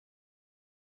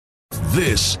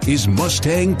This is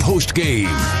Mustang Postgame.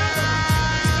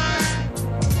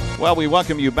 Well, we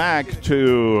welcome you back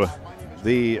to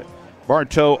the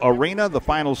Bartow Arena. The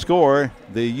final score,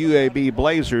 the UAB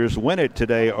Blazers win it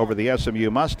today over the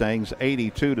SMU Mustangs,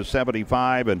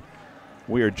 82-75, and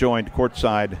we are joined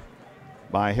courtside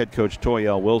by head coach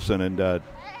Toyelle Wilson. And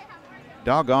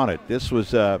doggone it, this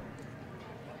was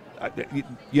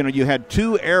you had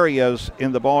two areas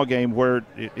in the ball game where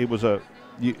it was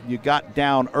you got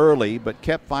down early but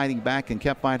kept fighting back.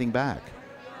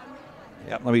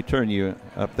 Yeah, let me turn you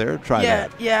up there. Try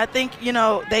that. Yeah, I think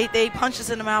they punched us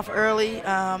in the mouth early.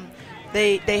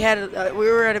 They had we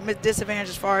were at a disadvantage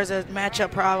as far as a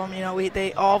matchup problem.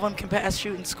 They all of them can pass,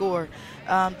 shoot, and score.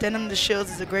 Denham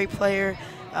DeShields is a great player.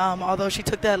 Although she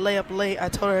took that layup late, I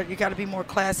told her you got to be more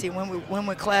classy. Win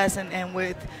with class and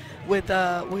with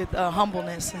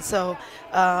humbleness. And so,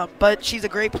 but she's a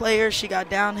great player. She got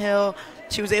downhill.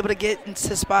 She was able to get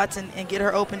into spots and get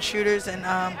her open shooters. And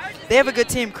they have a good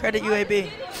team. Credit UAB.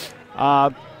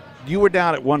 You were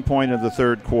down at one point in the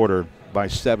third quarter by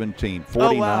 17,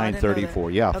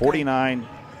 49-34. Yeah, okay.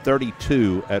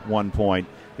 49-32 at one point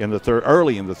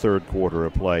early in the third quarter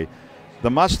of play. The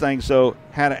Mustangs, though,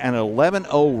 had an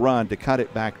 11-0 run to cut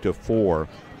it back to 4.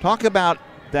 Talk about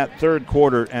that third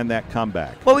quarter and that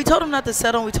comeback. Well, we told them not to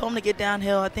settle. We told them to get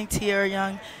downhill. I think Tierra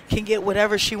Young can get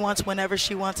whatever she wants whenever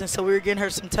she wants, and so we were getting her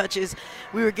some touches.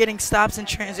 We were getting stops in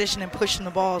transition and pushing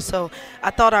the ball. So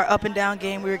I thought our up and down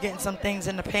game, we were getting some things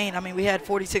in the paint. I mean, we had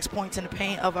 46 points in the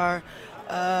paint of our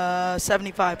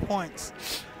 75 points.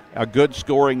 A good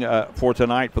scoring for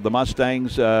tonight for the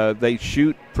Mustangs. They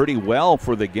shoot pretty well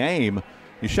for the game.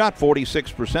 You shot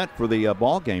 46% for the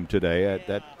ball game today.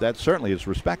 That certainly is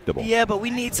respectable. Yeah, but we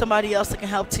need somebody else that can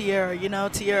help Tierra.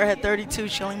 Tierra had 32.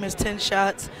 She only missed 10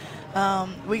 shots.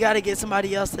 We got to get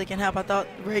somebody else that can help. I thought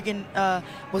Reagan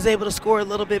was able to score a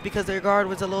little bit because their guard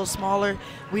was a little smaller.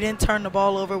 We didn't turn the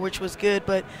ball over, which was good.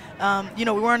 But, we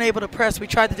weren't able to press. We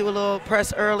tried to do a little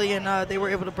press early, and they were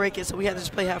able to break it, so we had to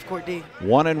just play half-court D.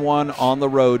 1-1 on the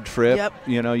road trip. Yep.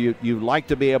 You like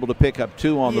to be able to pick up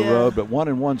 2 on the road, but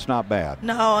 1-1's not bad.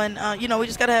 No, and, we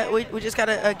just got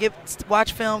to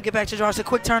watch film, get back to drawing. It's a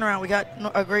quick turnaround. We got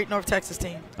a great North Texas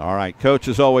team. All right. Coach,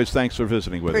 as always, thanks for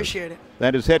visiting with us. Appreciate it.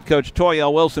 That is head coach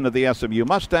Toyelle Wilson of the SMU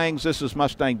Mustangs. This is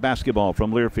Mustang basketball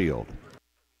from Learfield.